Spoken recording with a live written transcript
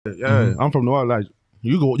Yeah, I'm from New Orleans. Like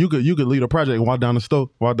you could leave a project and walk down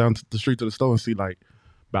the street to the store and see like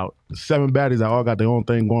about 7 baddies that all got their own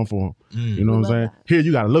thing going for them. You know what I'm saying? That. Here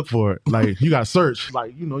you got to look for it. Like you got to search.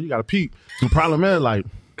 Like you got to peep. The problem is like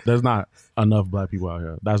there's not enough black people out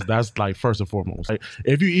here. That's like first and foremost. Like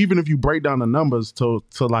if you break down the numbers to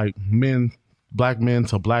like black men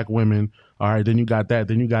to black women. All right, then you got that.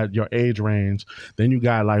 Then you got your age range. Then you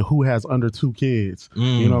got like who has under 2 kids.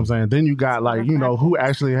 You know what I'm saying? Then you got like who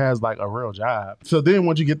actually has like a real job. So then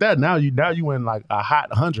once you get that, now you in like a hot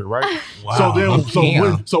 100, right? Wow.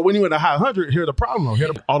 So when you in a hot 100, here's the problem.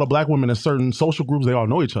 All the black women in certain social groups, they all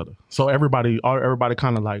know each other. So everybody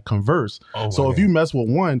kind of like converse. So if you mess with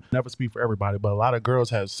one, never speak for everybody, but a lot of girls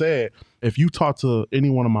have said if you talk to any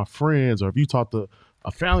one of my friends or if you talk to a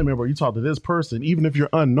family member, you talk to this person, even if you're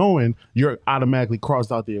unknowing, you're automatically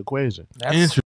crossed out the equation. That's interesting.